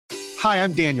Hi,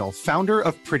 I'm Daniel, founder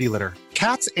of Pretty Litter.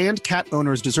 Cats and cat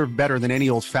owners deserve better than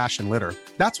any old-fashioned litter.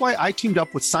 That's why I teamed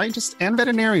up with scientists and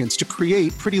veterinarians to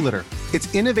create Pretty Litter.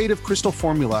 Its innovative crystal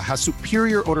formula has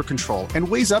superior odor control and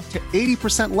weighs up to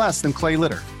 80% less than clay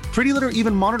litter. Pretty Litter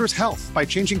even monitors health by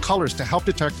changing colors to help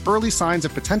detect early signs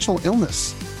of potential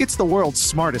illness. It's the world's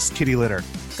smartest kitty litter.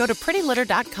 Go to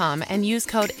prettylitter.com and use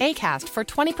code ACAST for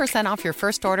 20% off your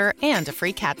first order and a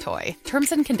free cat toy.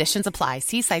 Terms and conditions apply.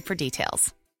 See site for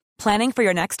details. Planning for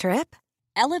your next trip?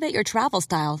 Elevate your travel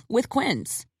style with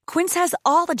Quince. Quince has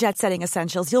all the jet-setting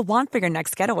essentials you'll want for your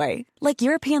next getaway, like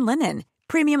European linen,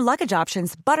 premium luggage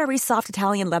options, buttery soft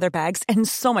Italian leather bags, and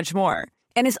so much more.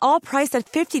 And is all priced at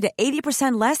 50 to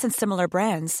 80% less than similar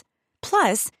brands.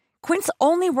 Plus, Quince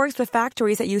only works with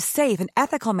factories that use safe and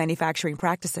ethical manufacturing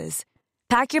practices.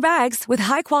 Pack your bags with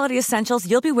high-quality essentials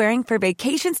you'll be wearing for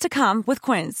vacations to come with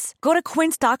Quince. Go to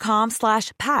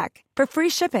quince.com/pack for free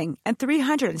shipping and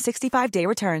 365-day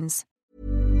returns.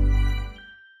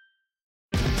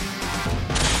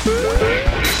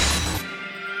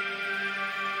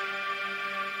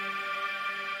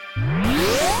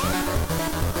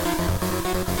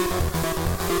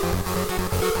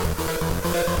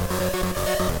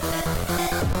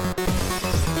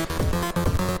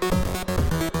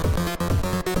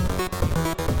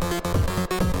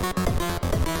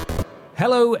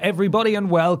 Hello everybody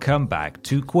and welcome back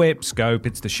to Quipscope.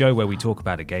 It's the show where we talk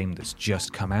about a game that's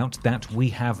just come out that we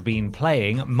have been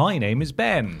playing. My name is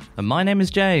Ben. And my name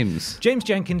is James. James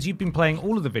Jenkins, you've been playing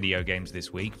all of the video games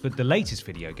this week, but the latest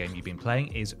video game you've been playing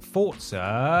is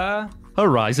Forza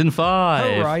Horizon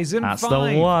 5. Horizon 5. That's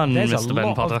the one, There's Mr. a Ben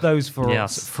lot Potter. of those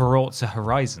Forza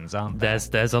Horizons, aren't there?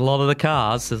 There's a lot of the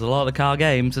cars. There's a lot of the car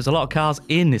games. There's a lot of cars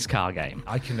in this car game.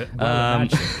 I can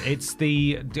imagine. It's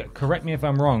correct me if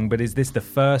I'm wrong, but is this the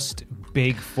first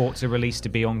big Forza release to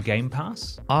be on Game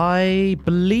Pass? I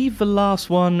believe the last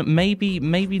one, maybe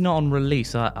not on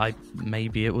release. I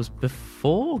maybe it was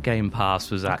before Game Pass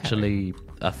was actually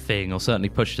a thing, or certainly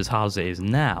pushed as hard as it is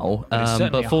now.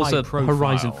 But Forza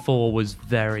Horizon 4 was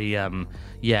very,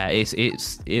 it's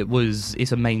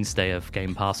a mainstay of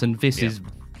Game Pass, and this is,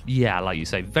 like you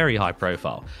say, very high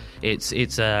profile. It's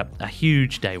a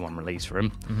huge day one release for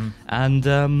him, and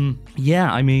I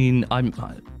mean,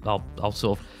 I'll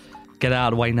sort of get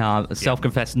out of the way now.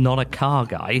 Self-confessed, not a car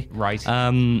guy, right?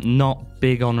 Not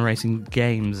big on racing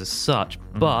games as such,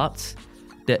 but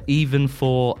that even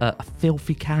for a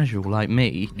filthy casual like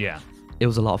me, it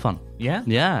was a lot of fun.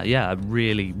 Yeah,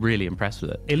 really, really impressed with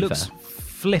it. It looks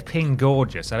flipping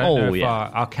gorgeous. I don't know if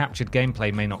our captured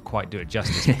gameplay may not quite do it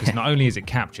justice, because not only is it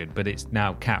captured, but it's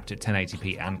now capped at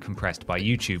 1080p and compressed by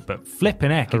YouTube. But flipping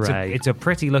heck, it's a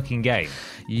pretty looking game.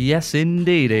 Yes,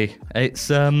 indeedy. It's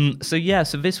so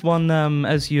this one,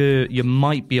 as you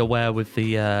might be aware, with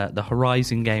the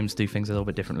Horizon games do things a little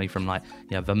bit differently from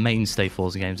the mainstay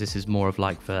Forza games. This is more of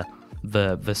like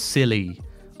the silly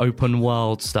open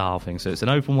world style thing. So it's an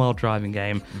open world driving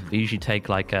game. They usually take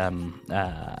like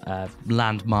a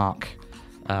landmark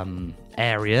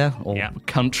area or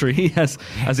country as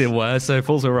it were. So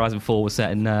Forza Horizon 4 was set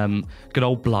in good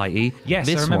old Blighty. Yes,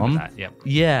 this I remember one, that. Yep.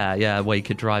 Yeah, where you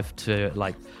could drive to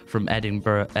from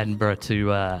Edinburgh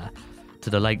to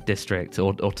the Lake District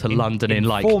or to London in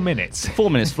 4 minutes.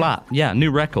 4 minutes flat. Yeah, new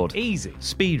record. Easy.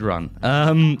 Speed run.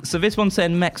 So this one's set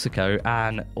in Mexico,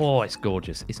 and it's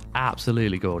gorgeous. It's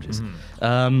absolutely gorgeous.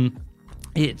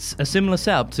 It's a similar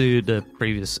setup to the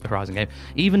previous Horizon game,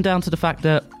 even down to the fact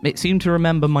that it seemed to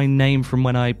remember my name from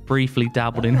when I briefly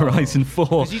dabbled in Horizon 4.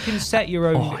 Because you can set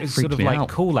your own sort of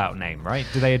call-out name, right?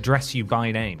 Do they address you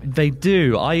by name? They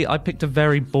do. I picked a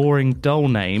very boring, dull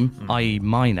name, i.e.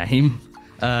 my name.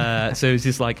 So it's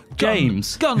just like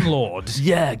James Gunlord.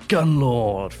 Yeah,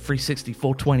 Gunlord 360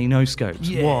 420 no scopes.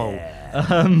 Yeah.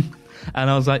 Whoa.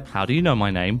 And I was like, how do you know my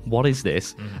name? What is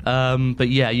this? But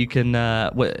yeah, you can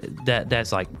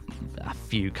there's like a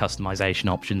few customization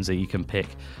options that you can pick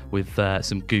with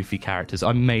some goofy characters.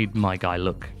 I made my guy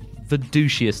look the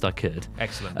douchiest I could.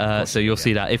 Excellent. So you'll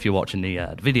see that if you're watching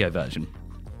the video version.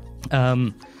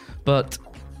 But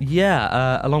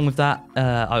yeah, along with that,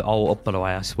 by the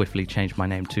way, I swiftly changed my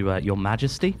name to Your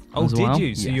Majesty. Oh, as did well.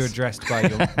 you? So yes. you're addressed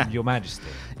by Your Majesty.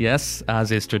 Yes,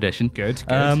 as is tradition. Good.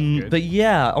 But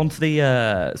yeah, onto the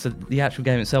actual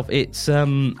game itself. It's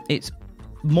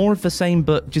more of the same,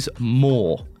 but just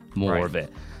more of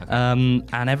it. Okay.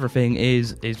 And everything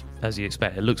is as you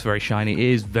expect. It looks very shiny. It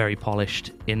is very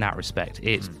polished in that respect.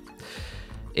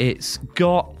 It's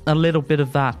got a little bit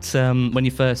of that when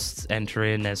you first enter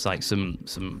in. There's like some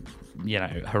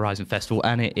Horizon Festival,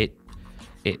 and it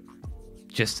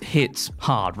just hits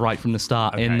hard right from the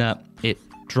start. Okay. In that it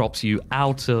drops you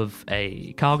out of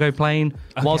a cargo plane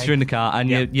whilst you're in the car, and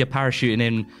you're parachuting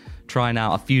in, trying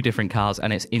out a few different cars,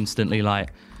 and it's instantly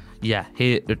like, yeah,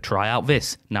 here, try out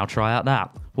this, now try out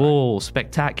that. Whoa,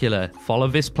 spectacular. Follow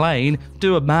this plane,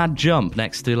 do a mad jump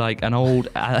next to like an old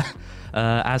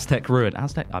Aztec ruin.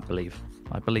 Aztec, I believe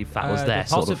that was their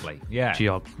possibly, sort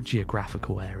of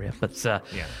geographical area. But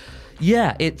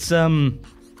it's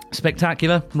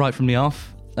spectacular right from the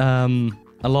off.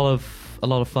 A lot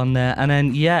of fun there, and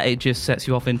then it just sets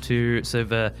you off into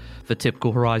sort of the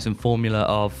typical Horizon formula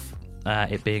of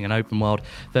it being an open world.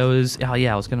 There was,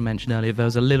 I was going to mention earlier, there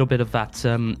was a little bit of that,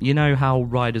 you know how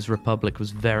Riders Republic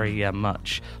was very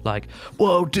much like,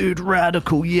 whoa, dude,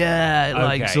 radical,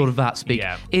 like sort of that speak.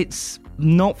 Yeah. It's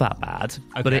not that bad,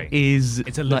 but it is.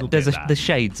 It's a little bit the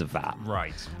shades of that.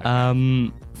 Right.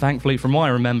 Okay. Thankfully, from what I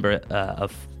remember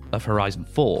of Horizon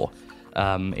 4,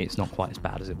 it's not quite as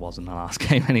bad as it was in the last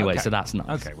game anyway, so that's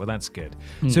nice. Okay, well, that's good.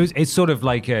 So it's sort of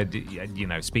like,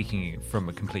 speaking from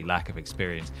a complete lack of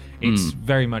experience, it's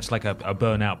very much like a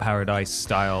Burnout Paradise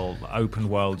style open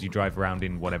world. You drive around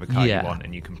in whatever car you want,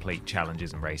 and you complete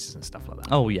challenges and races and stuff like that.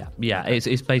 Oh, yeah.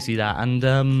 It's basically that. And,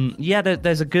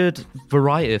 there's a good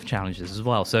variety of challenges as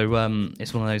well. So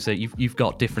it's one of those that you've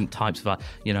got different types of,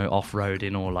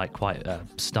 off-roading or like quite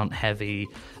stunt-heavy,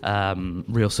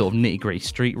 real sort of nitty-gritty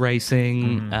street racing,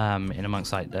 in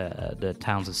amongst like the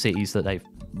towns and cities that they've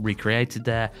recreated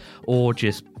there, or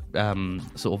just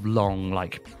sort of long,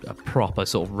 like proper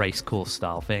sort of race course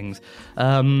style things,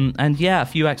 and a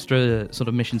few extra sort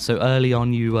of missions. So early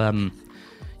on, you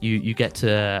get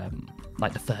to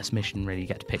like the first mission, really you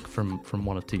get to pick from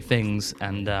one of two things,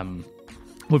 and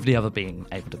with the other being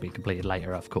able to be completed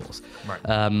later, of course. Right.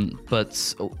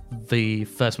 But the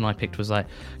first one I picked was like,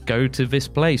 go to this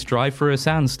place, drive through a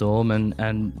sandstorm,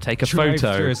 and take a photo.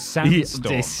 Drive through a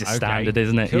sandstorm. This is standard,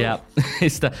 isn't it? Cool. Yeah.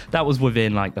 That was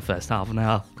within like the first half an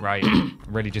hour. Right.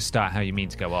 Really just start how you mean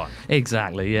to go on.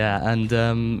 Exactly, yeah. And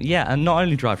and not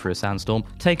only drive through a sandstorm,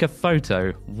 take a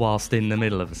photo whilst in the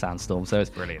middle of a sandstorm. So it's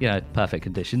brilliant. Perfect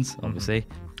conditions, obviously.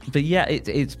 But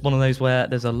it's one of those where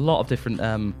there's a lot of different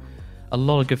a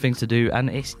lot of good things to do, and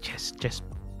it's just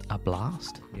a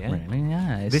blast. Yeah, really.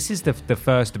 Yeah, this is the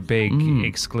first big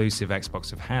exclusive Xbox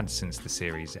have had since the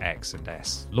Series X and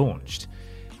S launched.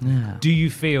 Yeah. Do you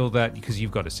feel that, because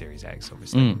you've got a Series X,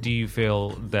 obviously, do you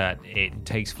feel that it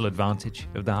takes full advantage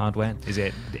of the hardware?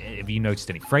 Have you noticed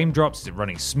any frame drops? Is it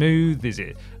running smooth? Is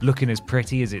it looking as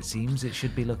pretty as it seems it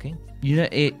should be looking?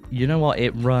 You know what?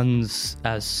 It runs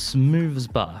as smooth as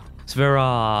butter. So there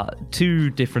are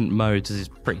two different modes, as is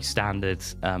pretty standard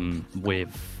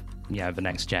with the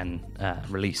next gen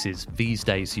releases these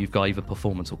days. So you've got either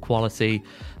performance or quality.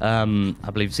 I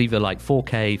believe it's either like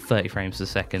 4K 30 frames per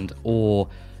second, or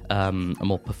a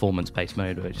more performance-based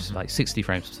mode, which is like 60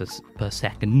 frames per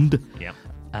second. Yeah.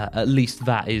 At least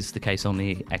that is the case on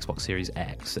the Xbox Series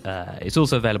X. It's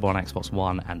also available on Xbox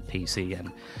One and PC,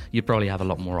 and you probably have a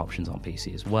lot more options on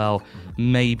PC as well.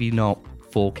 Maybe not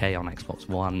 4K on Xbox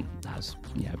One, as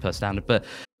per standard, but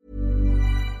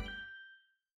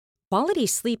quality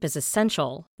sleep is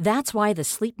essential. That's why the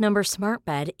Sleep Number Smart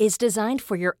Bed is designed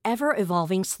for your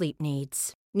ever-evolving sleep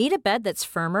needs. Need a bed that's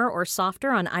firmer or softer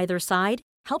on either side?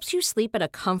 Helps you sleep at a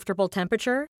comfortable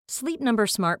temperature? Sleep Number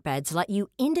Smart Beds let you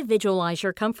individualize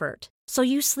your comfort, so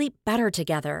you sleep better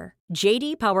together.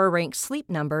 J.D. Power ranks Sleep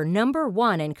Number number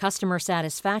 1 in customer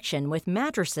satisfaction with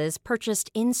mattresses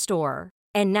purchased in-store.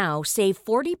 And now, save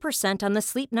 40% on the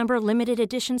Sleep Number Limited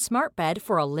Edition Smart Bed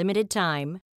for a limited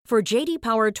time. For J.D.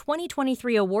 Power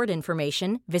 2023 award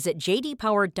information, visit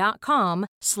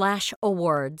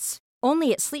jdpower.com/awards.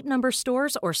 Only at Sleep Number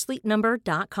stores or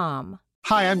sleepnumber.com.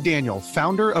 Hi, I'm Daniel,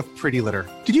 founder of Pretty Litter.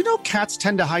 Did you know cats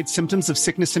tend to hide symptoms of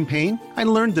sickness and pain? I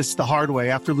learned this the hard way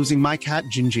after losing my cat,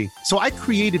 Gingy. So I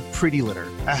created Pretty Litter,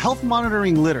 a health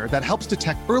monitoring litter that helps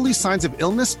detect early signs of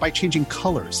illness by changing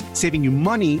colors, saving you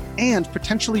money and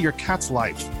potentially your cat's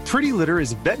life. Pretty Litter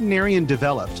is veterinarian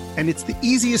developed, and it's the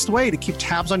easiest way to keep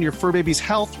tabs on your fur baby's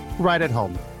health right at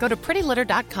home. Go to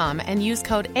prettylitter.com and use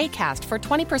code ACAST for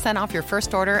 20% off your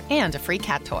first order and a free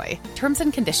cat toy. Terms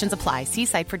and conditions apply. See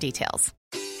site for details.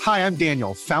 Hi, I'm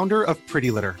Daniel, founder of Pretty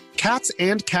Litter. Cats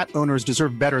and cat owners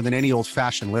deserve better than any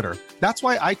old-fashioned litter. That's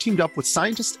why I teamed up with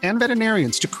scientists and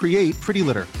veterinarians to create Pretty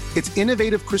Litter. Its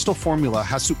innovative crystal formula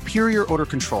has superior odor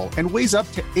control and weighs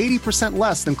up to 80%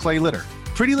 less than clay litter.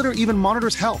 Pretty Litter even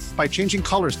monitors health by changing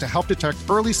colors to help detect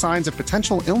early signs of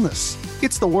potential illness.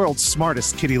 It's the world's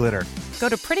smartest kitty litter. Go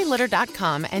to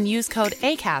prettylitter.com and use code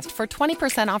ACAST for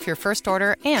 20% off your first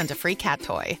order and a free cat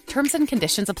toy. Terms and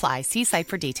conditions apply. See site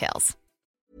for details.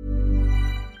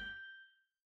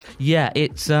 Yeah,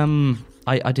 it's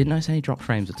I didn't notice any drop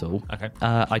frames at all. Okay.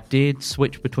 I did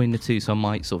switch between the two, so I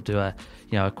might sort of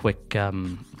do a quick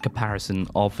comparison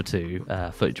of the two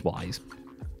footage wise.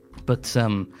 But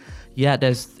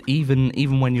there's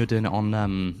even when you're doing it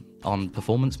on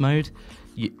performance mode,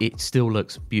 it still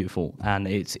looks beautiful, and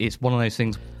it's one of those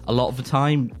things. A lot of the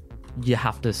time, you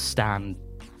have to stand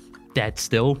dead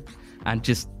still and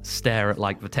just stare at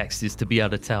like the textures to be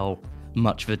able to tell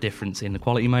much of a difference in the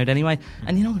quality mode anyway.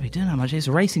 And you're not going to be doing that much. It's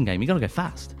a racing game. You got to go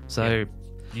fast. So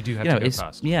you do have to go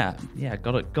fast. Yeah,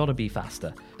 got to be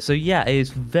faster. So yeah, it is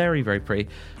very, very pretty.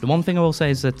 The one thing I will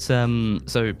say is that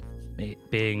so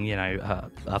it being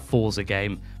a Forza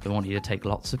game, they want you to take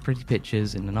lots of pretty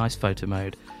pictures in a nice photo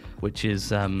mode, which is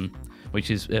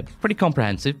pretty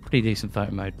comprehensive, pretty decent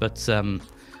photo mode. But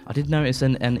I did notice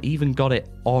and even got it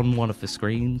on one of the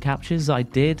screen captures I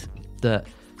did that.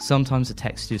 Sometimes the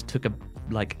textures took a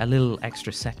little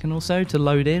extra second or so to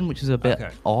load in, which is a bit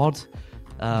odd.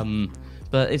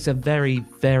 But it's a very,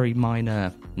 very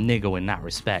minor niggle in that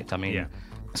respect. I mean,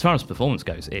 as far as performance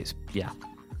goes, it's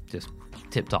just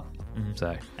tip top. Mm-hmm.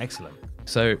 So excellent.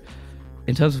 So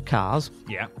in terms of cars,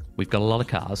 we've got a lot of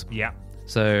cars. Yeah.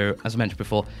 So, as I mentioned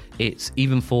before, it's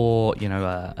even for,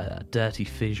 a dirty,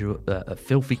 a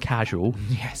filthy casual.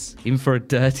 Yes. Even for a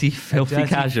dirty, filthy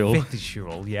casual.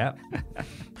 Visual, yeah.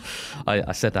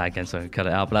 I said that again, so I can cut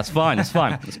it out, but that's fine. It's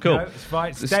fine. It's cool. No, it's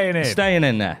fine. Staying in. Staying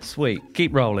in there. Sweet.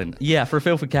 Keep rolling. Yeah, for a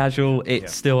filthy casual,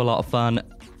 it's still a lot of fun.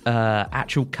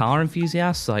 Actual car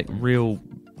enthusiasts, like real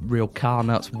car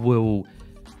nuts, will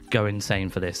go insane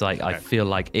for this. I feel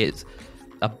like it's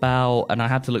about, and I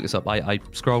had to look this up. I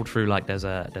scrolled through, there's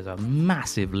a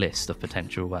massive list of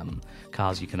potential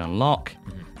cars you can unlock.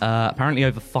 Apparently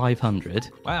over 500.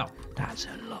 Wow, that's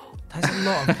a lot. That's a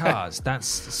lot of cars. That's,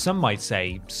 some might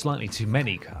say, slightly too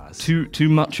many cars. Too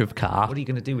much of car. What are you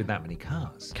going to do with that many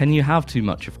cars? Can you have too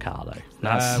much of car though?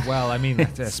 Well, I mean, I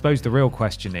suppose the real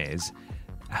question is,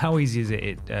 how easy is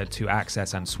it to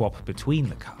access and swap between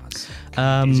the cars?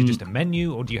 Is it just a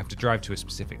menu, or do you have to drive to a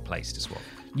specific place to swap?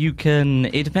 You can,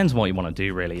 it depends on what you want to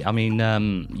do, really. I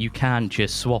mean, you can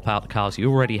just swap out the cars you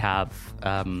already have,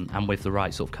 and with the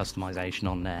right sort of customization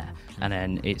on there, and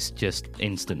then it's just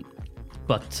instant.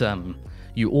 But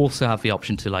you also have the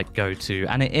option to go to,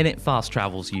 and it fast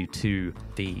travels you to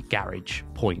the garage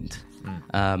point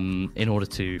in order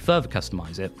to further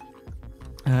customize it.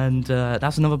 And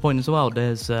that's another point as well.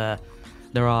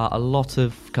 There are a lot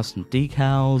of custom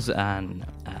decals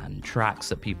and tracks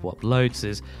that people upload. So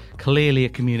there's clearly a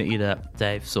community that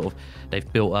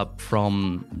they've built up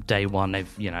from day one.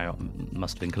 They've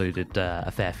must have included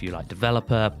a fair few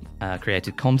developer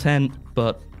created content,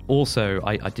 but also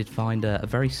I did find a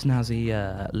very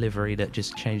snazzy livery that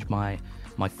just changed my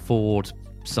Ford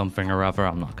something or other.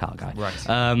 I'm not a car guy.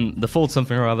 Right. The Ford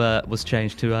something or other was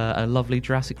changed to a lovely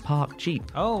Jurassic Park Jeep.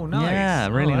 Oh, nice. Yeah,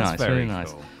 really nice. Really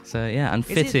nice. Cool. So, yeah, and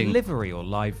fitting. Is it livery or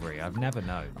livery? I've never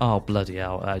known. Oh, bloody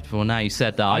hell. Well, now you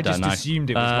said that, I don't know. I just assumed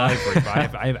it was livery,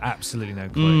 but I have absolutely no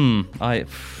clue.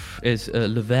 It's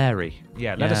livery.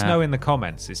 Yeah, let us know in the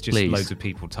comments. It's just Please. Loads of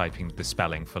people typing the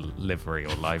spelling for livery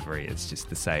or livery. It's just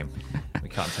the same. We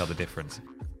can't tell the difference.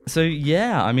 So,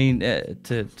 yeah, I mean,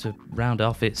 to round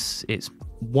off, it's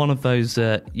one of those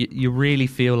you really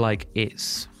feel like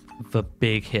it's the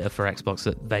big hitter for Xbox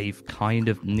that they've kind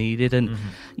of needed. And,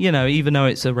 even though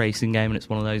it's a racing game and it's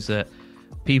one of those that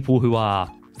people who are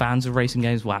fans of racing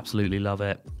games will absolutely love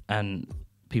it, and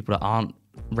people that aren't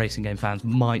racing game fans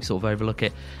might sort of overlook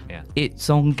it. Yeah. It's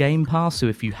on Game Pass, so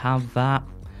if you have that,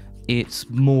 it's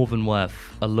more than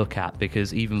worth a look at,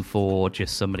 because even for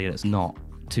just somebody that's not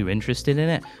too interested in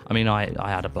it, I mean, I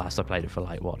had a blast. I played it for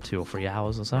 2 or 3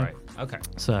 hours or so. Right. Okay.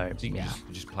 So you can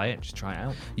just play it, just try it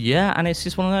out. Yeah, and it's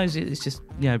just one of those. It's just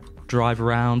drive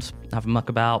around, have a muck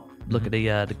about, look at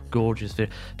the gorgeous.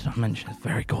 Did I mention it's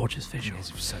very gorgeous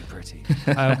visuals? It's so pretty.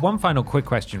 One final quick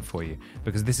question for you,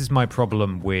 because this is my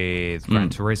problem with Gran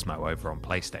Turismo over on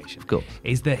PlayStation. Of course,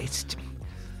 is that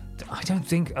I don't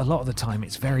think a lot of the time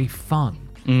it's very fun.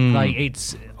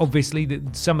 It's obviously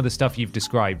some of the stuff you've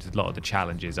described, a lot of the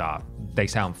challenges they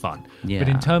sound fun. Yeah. But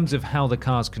in terms of how the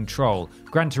cars control,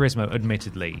 Gran Turismo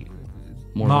admittedly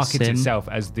markets itself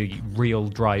as the real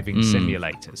driving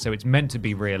simulator. So it's meant to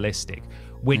be realistic,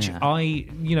 which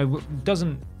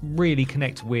doesn't really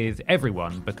connect with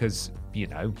everyone, because,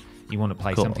 you want to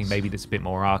play something maybe that's a bit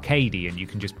more arcadey, and you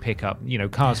can just pick up,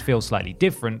 cars feel slightly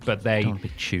different, but they're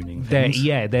tuning things.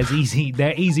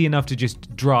 They're easy enough to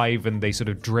just drive, and they sort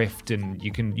of drift, and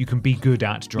you can be good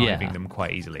at driving them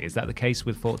quite easily. Is that the case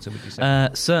with Forza, would you say?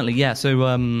 Certainly, yeah. So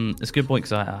it's a good point,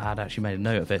 because I had actually made a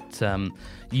note of it.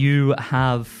 You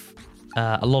have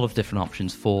a lot of different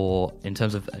options in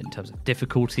terms of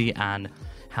difficulty and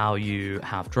how you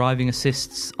have driving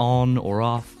assists on or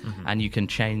off, and you can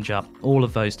change up all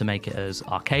of those to make it as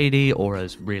arcadey or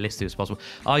as realistic as possible.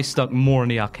 I stuck more on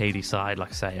the arcadey side,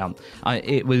 like I say.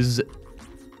 It was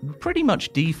pretty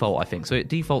much default, I think. So it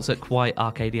defaults at quite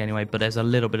arcadey anyway, but there's a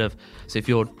little bit of... So if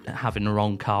you're having the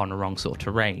wrong car on the wrong sort of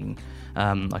terrain,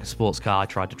 like a sports car, I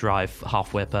tried to drive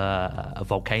halfway up a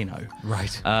volcano.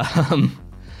 Right.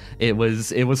 It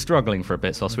was struggling for a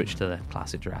bit, so I switched to the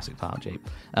classic Jurassic Park Jeep.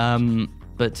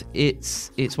 But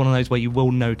it's one of those where you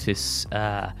will notice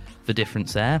the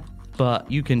difference there,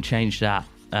 but you can change that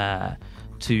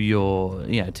to your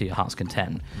heart's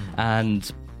content.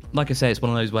 And like I say, it's one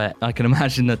of those where I can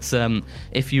imagine that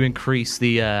if you increase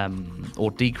the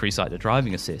or decrease the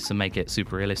driving assist and make it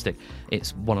super realistic,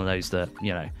 it's one of those that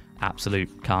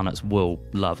absolute car nuts will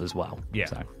love as well. Yeah,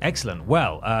 so. Excellent.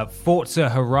 Well, Forza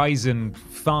Horizon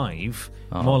 5,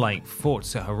 more like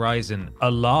Forza Horizon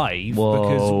Alive,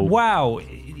 because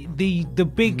the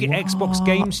big Xbox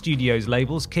Game Studios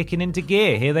labels kicking into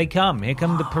gear. Here they come. Here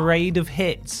come the parade of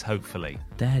hits, hopefully.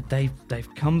 They've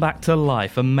come back to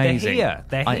life. Amazing.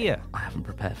 They're here. I haven't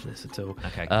prepared for this at all.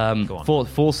 Okay, go on.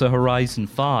 Forza Horizon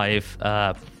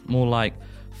 5, more like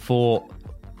Forza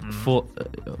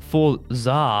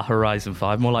Horizon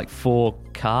 5, more like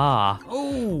 4-car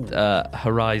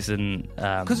Horizon.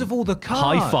 Because of all the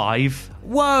cars. High five.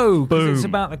 Whoa, because it's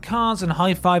about the cars, and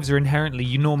high fives are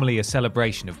inherently normally a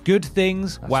celebration of good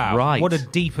things. That's wow, right. What a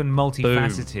deep and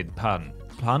multifaceted pun.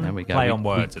 There we go. Play on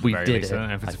words at the very least. I don't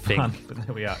know if it's a pun, but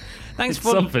there we are. Thanks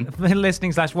for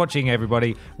listening/watching,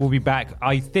 everybody. We'll be back,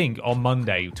 I think, on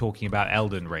Monday talking about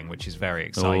Elden Ring, which is very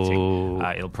exciting.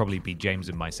 It'll probably be James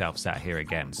and myself sat here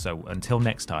again. So until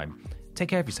next time, take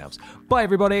care of yourselves. Bye,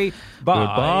 everybody. Bye.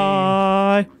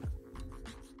 Goodbye.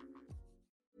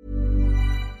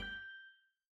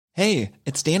 Hey,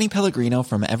 it's Danny Pellegrino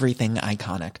from Everything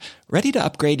Iconic. Ready to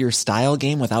upgrade your style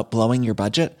game without blowing your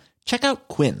budget? Check out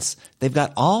Quince. They've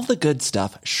got all the good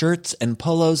stuff, shirts and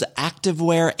polos,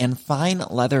 activewear, and fine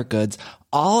leather goods,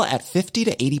 all at 50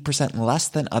 to 80% less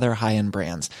than other high-end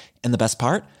brands. And the best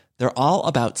part? They're all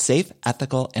about safe,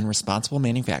 ethical, and responsible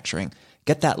manufacturing.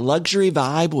 Get that luxury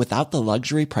vibe without the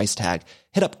luxury price tag.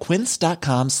 Hit up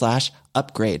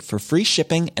quince.com/upgrade for free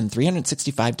shipping and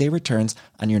 365-day returns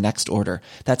on your next order.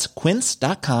 That's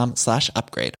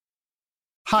quince.com/upgrade.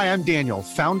 Hi, I'm Daniel,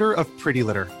 founder of Pretty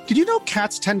Litter. Did you know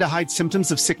cats tend to hide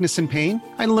symptoms of sickness and pain?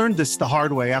 I learned this the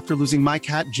hard way after losing my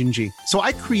cat, Gingy. So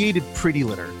I created Pretty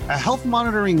Litter, a health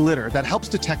monitoring litter that helps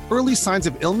detect early signs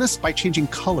of illness by changing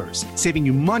colors, saving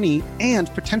you money and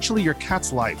potentially your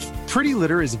cat's life. Pretty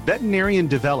Litter is veterinarian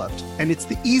developed, and it's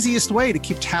the easiest way to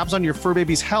keep tabs on your fur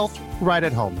baby's health right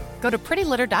at home. Go to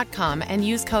prettylitter.com and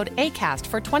use code ACAST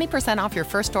for 20% off your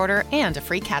first order and a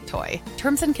free cat toy.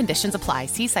 Terms and conditions apply.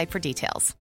 See site for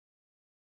details.